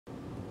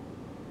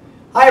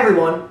Hi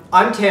everyone,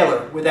 I'm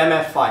Taylor with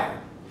MF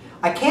Fire.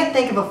 I can't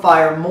think of a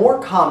fire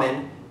more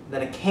common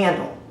than a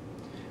candle.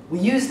 We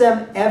use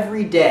them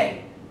every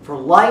day for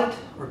light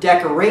or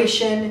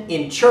decoration,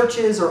 in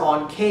churches or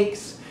on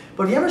cakes.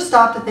 But have you ever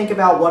stopped to think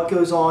about what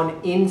goes on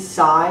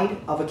inside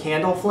of a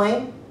candle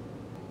flame?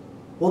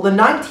 Well, the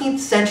 19th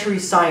century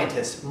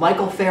scientist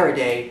Michael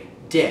Faraday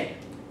did.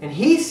 And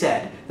he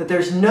said that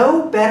there's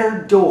no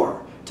better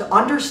door to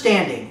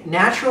understanding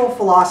natural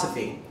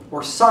philosophy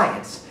or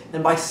science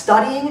than by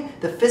studying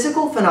the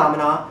physical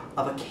phenomena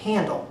of a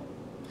candle.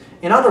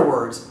 In other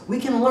words,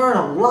 we can learn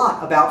a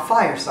lot about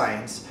fire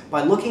science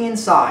by looking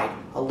inside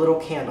a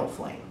little candle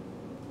flame.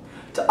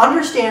 To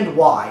understand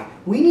why,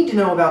 we need to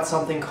know about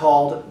something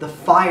called the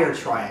fire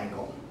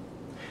triangle.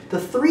 The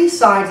three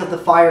sides of the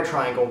fire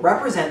triangle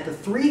represent the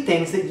three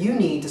things that you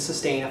need to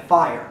sustain a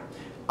fire: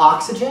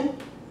 oxygen,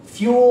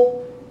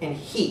 fuel, and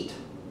heat.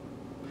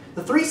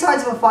 The three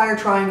sides of a fire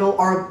triangle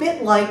are a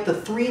bit like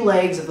the three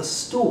legs of a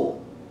stool.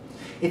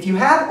 If you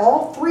have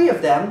all three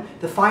of them,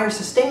 the fire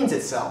sustains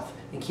itself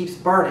and keeps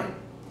burning.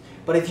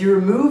 But if you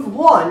remove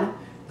one,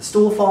 the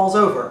stool falls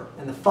over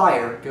and the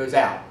fire goes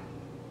out.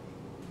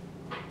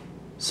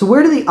 So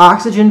where do the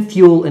oxygen,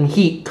 fuel, and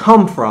heat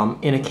come from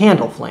in a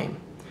candle flame?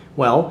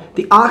 Well,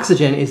 the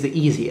oxygen is the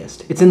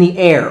easiest. It's in the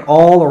air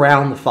all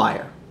around the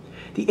fire.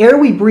 The air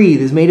we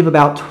breathe is made of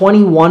about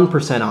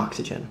 21%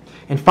 oxygen,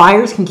 and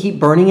fires can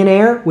keep burning in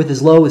air with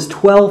as low as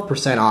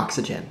 12%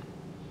 oxygen.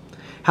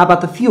 How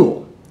about the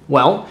fuel?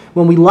 Well,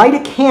 when we light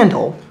a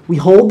candle, we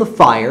hold the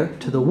fire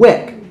to the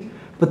wick.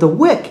 But the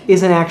wick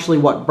isn't actually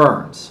what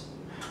burns.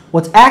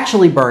 What's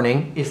actually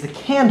burning is the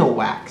candle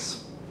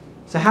wax.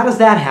 So how does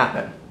that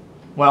happen?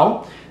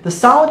 Well, the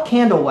solid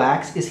candle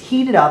wax is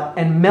heated up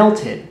and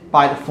melted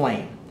by the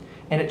flame,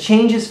 and it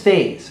changes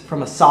phase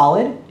from a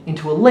solid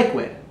into a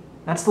liquid.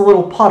 That's the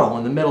little puddle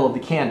in the middle of the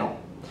candle.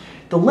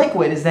 The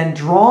liquid is then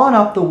drawn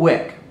up the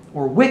wick,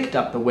 or wicked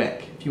up the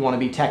wick, if you want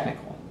to be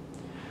technical.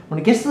 When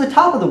it gets to the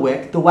top of the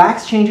wick, the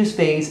wax changes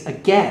phase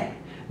again,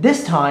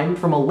 this time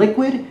from a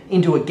liquid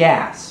into a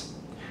gas.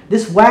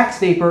 This wax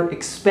vapor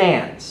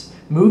expands,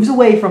 moves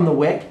away from the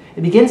wick,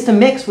 and begins to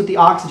mix with the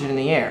oxygen in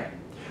the air.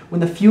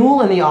 When the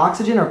fuel and the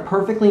oxygen are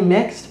perfectly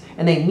mixed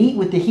and they meet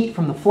with the heat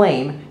from the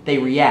flame, they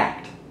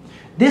react.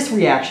 This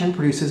reaction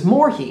produces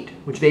more heat,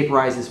 which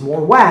vaporizes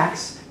more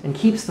wax and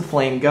keeps the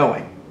flame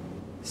going.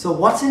 So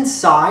what's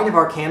inside of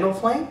our candle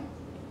flame?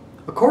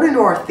 According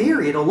to our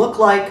theory, it'll look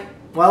like,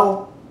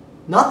 well,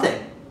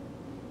 nothing.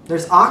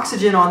 There's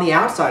oxygen on the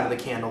outside of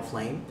the candle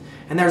flame,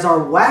 and there's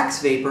our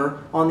wax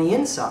vapor on the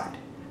inside.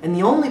 And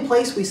the only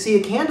place we see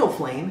a candle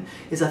flame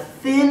is a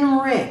thin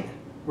ring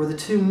where the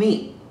two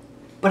meet.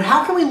 But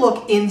how can we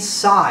look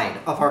inside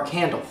of our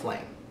candle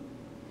flame?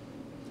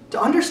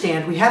 To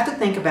understand, we have to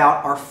think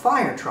about our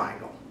fire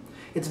triangle.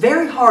 It's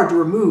very hard to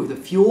remove the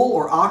fuel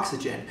or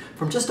oxygen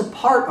from just a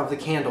part of the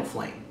candle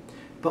flame,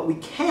 but we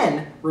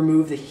can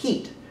remove the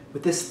heat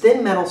with this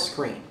thin metal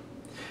screen.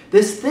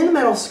 This thin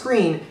metal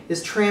screen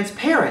is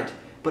transparent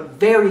but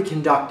very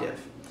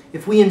conductive.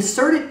 If we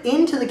insert it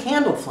into the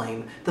candle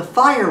flame, the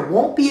fire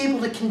won't be able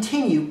to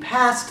continue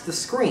past the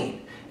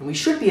screen, and we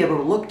should be able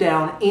to look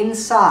down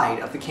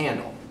inside of the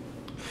candle.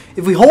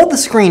 If we hold the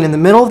screen in the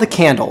middle of the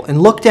candle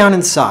and look down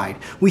inside,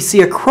 we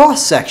see a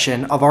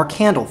cross-section of our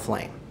candle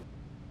flame.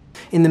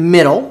 In the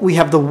middle, we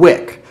have the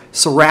wick,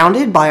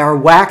 surrounded by our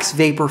wax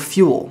vapor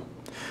fuel.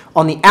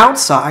 On the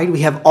outside,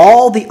 we have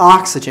all the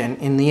oxygen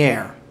in the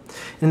air.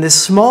 In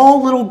this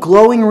small little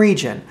glowing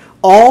region,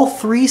 all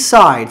three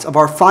sides of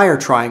our fire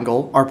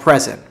triangle are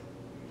present: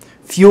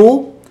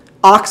 fuel,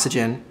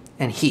 oxygen,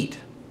 and heat.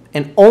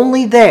 And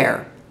only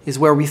there is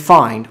where we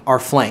find our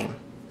flame.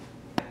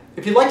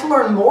 If you'd like to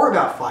learn more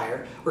about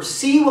fire or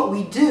see what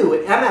we do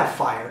at MF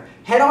Fire,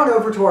 head on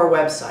over to our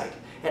website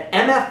at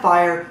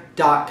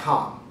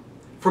mffire.com.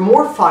 For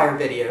more fire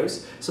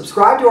videos,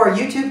 subscribe to our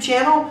YouTube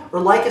channel or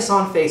like us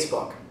on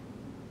Facebook.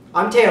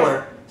 I'm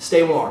Taylor.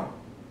 Stay warm.